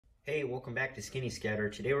Hey, welcome back to Skinny Scatter.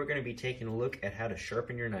 Today we're going to be taking a look at how to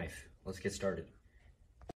sharpen your knife. Let's get started.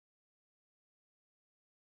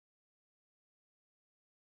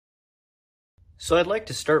 So I'd like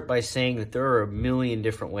to start by saying that there are a million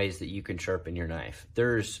different ways that you can sharpen your knife.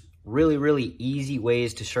 There's really easy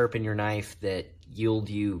ways to sharpen your knife that yield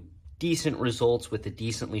you decent results with a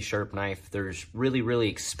decently sharp knife. There's really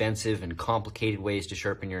expensive and complicated ways to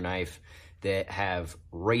sharpen your knife that have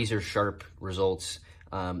razor sharp results.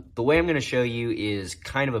 The way I'm going to show you is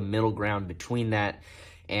kind of a middle ground between that,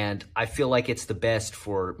 and I feel like it's the best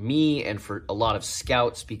for me and for a lot of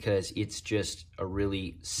scouts because it's just a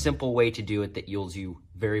really simple way to do it that yields you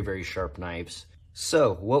very sharp knives.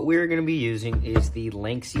 So what we're going to be using is the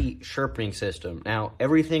Lansky Sharpening system. Now,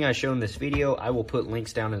 everything I show in this video, I will put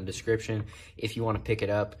links down in the description if you want to pick it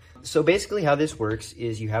up. So basically how this works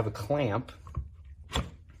is you have a clamp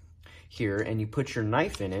here and you put your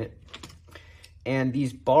knife in it, and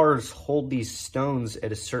these bars hold these stones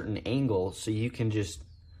at a certain angle so you can just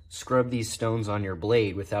scrub these stones on your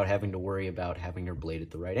blade without having to worry about having your blade at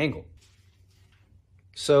the right angle.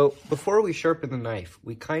 So before we sharpen the knife,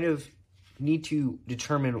 we kind of need to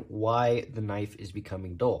determine why the knife is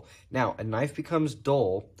becoming dull. Now, a knife becomes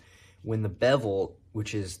dull when the bevel,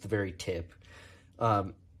 which is the very tip,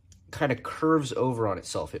 kind of curves over on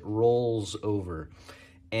itself. It rolls over,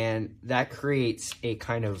 and that creates a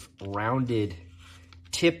kind of rounded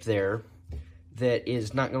tip there that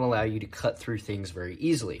is not going to allow you to cut through things very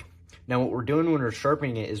easily. Now, what we're doing when we're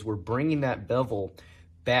sharpening it is we're bringing that bevel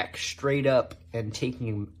back straight up and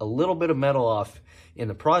taking a little bit of metal off in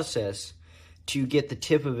the process to get the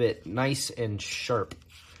tip of it nice and sharp,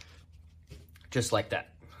 just like that.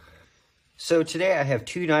 So today I have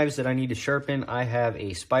two knives that I need to sharpen. I have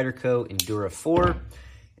a Spyderco Endura 4,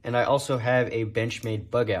 and I also have a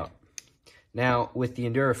Benchmade Bug Out. Now, with the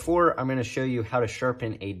Endura 4, I'm going to show you how to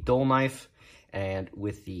sharpen a dull knife, and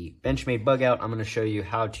with the Benchmade Bug Out, I'm going to show you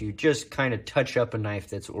how to just kind of touch up a knife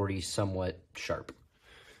that's already somewhat sharp.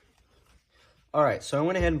 All right, so I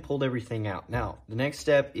went ahead and pulled everything out. Now, the next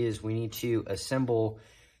step is we need to assemble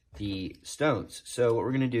the stones. So what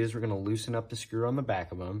we're going to do is we're going to loosen up the screw on the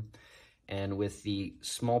back of them, and with the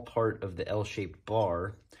small part of the L-shaped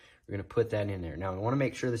bar, we're going to put that in there. Now, I want to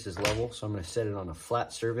make sure this is level, so I'm going to set it on a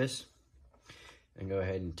flat surface and go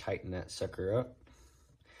ahead and tighten that sucker up.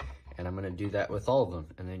 And I'm going to do that with all of them,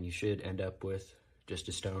 and then you should end up with just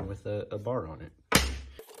a stone with a bar on it.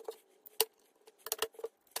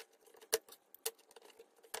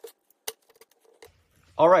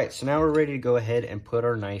 All right, so now we're ready to go ahead and put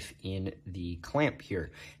our knife in the clamp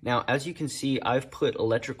here. Now, as you can see, I've put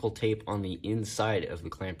electrical tape on the inside of the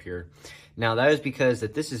clamp here. Now, that is because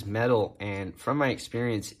that this is metal, and from my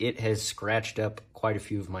experience, it has scratched up quite a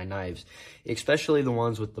few of my knives, especially the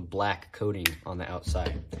ones with the black coating on the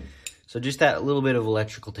outside. So just that little bit of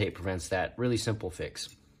electrical tape prevents that. Really simple fix.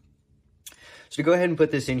 So to go ahead and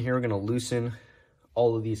put this in here, we're going to loosen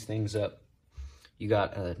all of these things up. You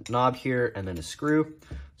got a knob here and then a screw.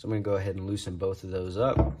 So I'm going to go ahead and loosen both of those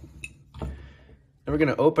up. Then we're going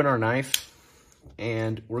to open our knife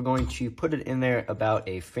and we're going to put it in there about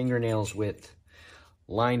a fingernail's width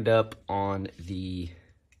lined up on the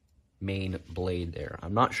main blade there.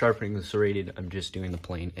 I'm not sharpening the serrated, I'm just doing the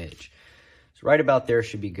plain edge. So right about there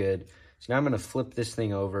should be good. So now I'm going to flip this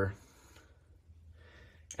thing over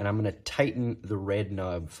and I'm going to tighten the red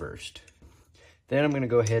knob first. Then I'm going to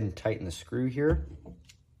go ahead and tighten the screw here.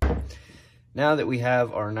 Now that we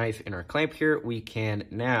have our knife in our clamp here, we can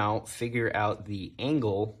now figure out the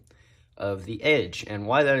angle of the edge. And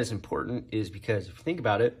why that is important is because if you think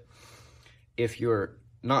about it, if you're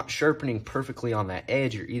not sharpening perfectly on that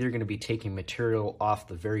edge, you're either going to be taking material off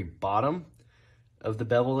the very bottom of the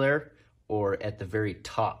bevel there or at the very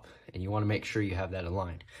top. And you want to make sure you have that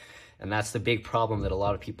aligned. And that's the big problem that a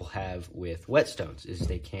lot of people have with whetstones, is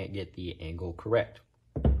they can't get the angle correct.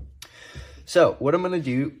 So what I'm going to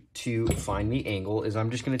do to find the angle is I'm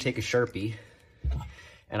just going to take a Sharpie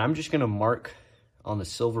and I'm just going to mark on the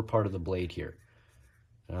silver part of the blade here.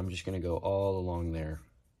 And I'm just going to go all along there.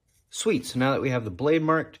 Sweet, so now that we have the blade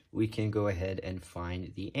marked, we can go ahead and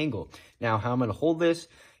find the angle. Now how I'm going to hold this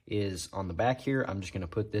is on the back here. I'm just going to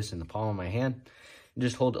put this in the palm of my hand and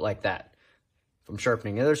just hold it like that. If I'm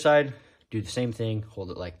sharpening the other side, do the same thing, hold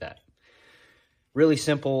it like that. Really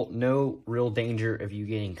simple, no real danger of you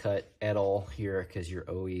getting cut at all here because your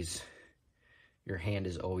hand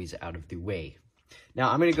is always out of the way. Now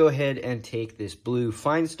I'm going to go ahead and take this blue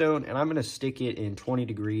fine stone and I'm going to stick it in 20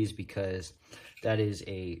 degrees because that is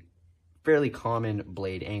a fairly common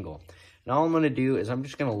blade angle. Now all I'm going to do is I'm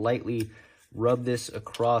just going to lightly rub this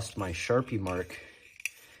across my Sharpie mark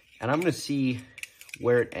and I'm going to see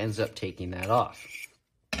where it ends up taking that off.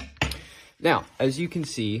 Now, as you can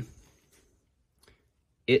see,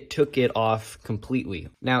 it took it off completely.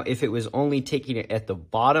 Now, if it was only taking it at the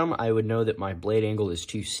bottom, I would know that my blade angle is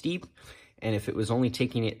too steep. And if it was only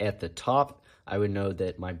taking it at the top, I would know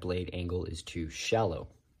that my blade angle is too shallow.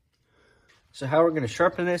 So how we're going to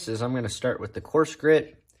sharpen this is I'm going to start with the coarse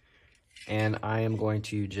grit. And I am going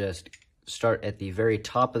to just start at the very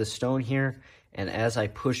top of the stone here. And as I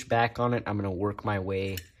push back on it, I'm going to work my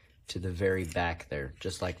way to the very back there,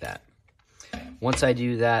 just like that. Once I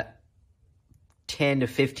do that 10 to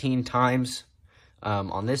 15 times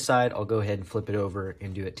on this side, I'll go ahead and flip it over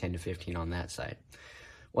and do it 10 to 15 on that side.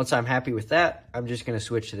 Once I'm happy with that, I'm just going to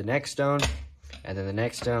switch to the next stone, and then the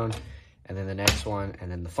next stone, and then the next one,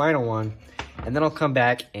 and then the final one. And then I'll come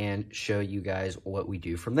back and show you guys what we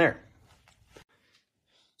do from there.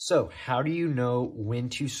 So how do you know when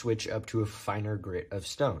to switch up to a finer grit of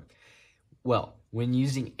stone? Well, when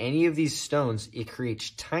using any of these stones, it creates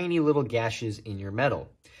tiny little gashes in your metal.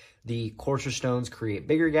 The coarser stones create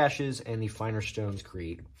bigger gashes, and the finer stones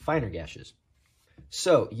create finer gashes.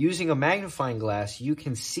 So, using a magnifying glass, you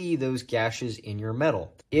can see those gashes in your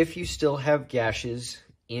metal. If you still have gashes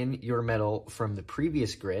in your metal from the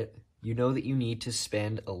previous grit, you know that you need to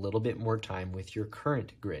spend a little bit more time with your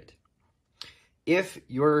current grit. If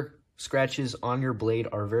your scratches on your blade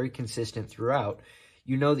are very consistent throughout,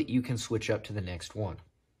 you know that you can switch up to the next one.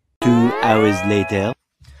 2 hours later.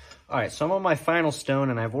 All right, so I'm on my final stone,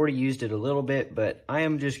 and I've already used it a little bit, but I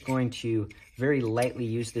am just going to very lightly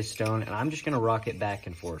use this stone, and I'm just going to rock it back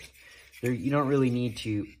and forth. You don't really need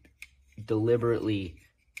to deliberately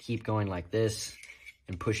keep going like this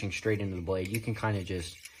and pushing straight into the blade. You can kind of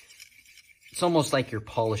just, it's almost like you're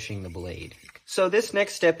polishing the blade. So this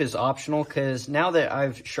next step is optional, because now that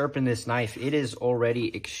I've sharpened this knife, it is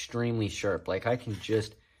already extremely sharp. Like, I can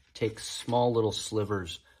just take small little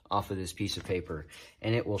slivers off of this piece of paper,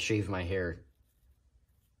 and it will shave my hair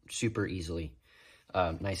super easily,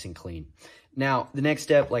 nice and clean. Now, the next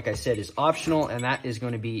step, like I said, is optional, and that is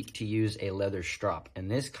going to be to use a leather strop.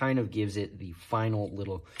 And this kind of gives it the final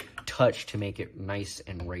little touch to make it nice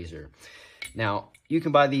and razor. Now, you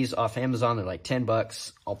can buy these off Amazon. They're like 10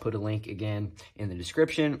 bucks. I'll put a link again in the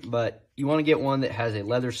description, but you want to get one that has a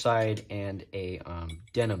leather side and a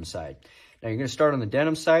denim side. Now, you're going to start on the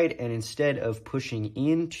denim side, and instead of pushing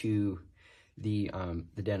into the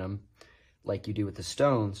denim like you do with the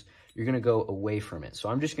stones, you're going to go away from it. So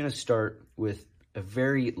I'm just going to start with a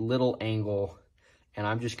very little angle, and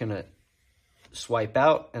I'm just going to swipe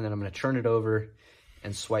out, and then I'm going to turn it over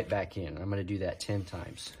and swipe back in. I'm going to do that 10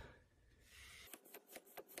 times.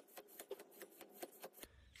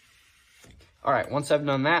 All right, once I've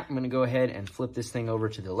done that, I'm going to go ahead and flip this thing over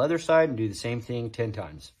to the leather side and do the same thing 10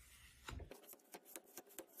 times.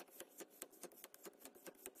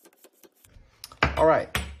 All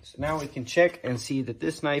right, so now we can check and see that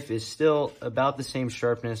this knife is still about the same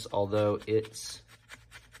sharpness, although it's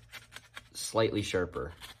slightly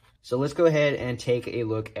sharper. So let's go ahead and take a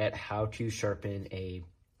look at how to sharpen a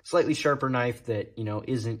slightly sharper knife that,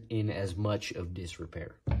 isn't in as much of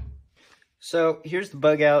disrepair. So here's the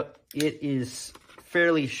bug out. It is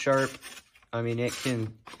fairly sharp. I mean, it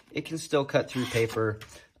can still cut through paper,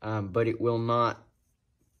 but it will not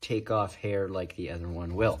take off hair like the other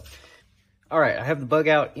one will. All right, I have the bug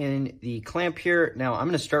out in the clamp here. Now, I'm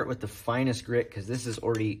going to start with the finest grit because this is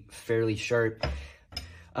already fairly sharp.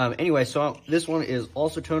 Anyway, so this one is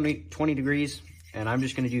also 20 degrees, and I'm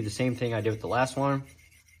just going to do the same thing I did with the last one.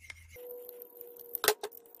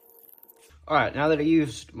 All right, now that I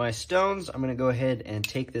used my stones, I'm going to go ahead and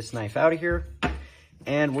take this knife out of here,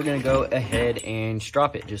 and we're going to go ahead and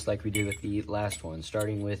strop it just like we did with the last one,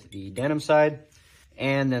 starting with the denim side,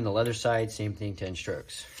 and then the leather side, same thing, 10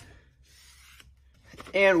 strokes.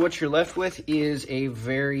 And what you're left with is a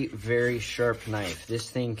very, very sharp knife. This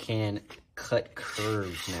thing can cut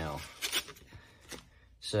curves now.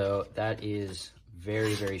 So that is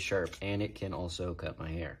very, very sharp, and it can also cut my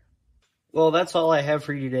hair. Well, that's all I have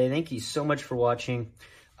for you today. Thank you so much for watching.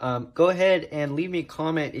 Go ahead and leave me a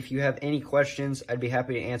comment if you have any questions. I'd be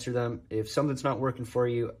happy to answer them. If something's not working for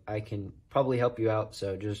you, I can probably help you out.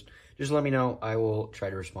 So just let me know. I will try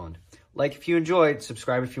to respond. Like if you enjoyed,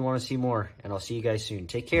 subscribe if you want to see more, and I'll see you guys soon.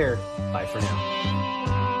 Take care. Bye for now.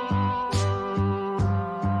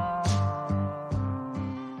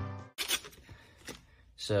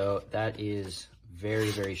 So that is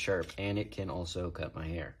very, very sharp, and it can also cut my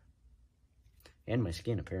hair. And my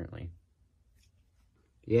skin, apparently.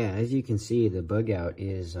 Yeah, as you can see, the bug out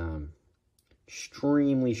is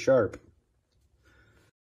extremely sharp.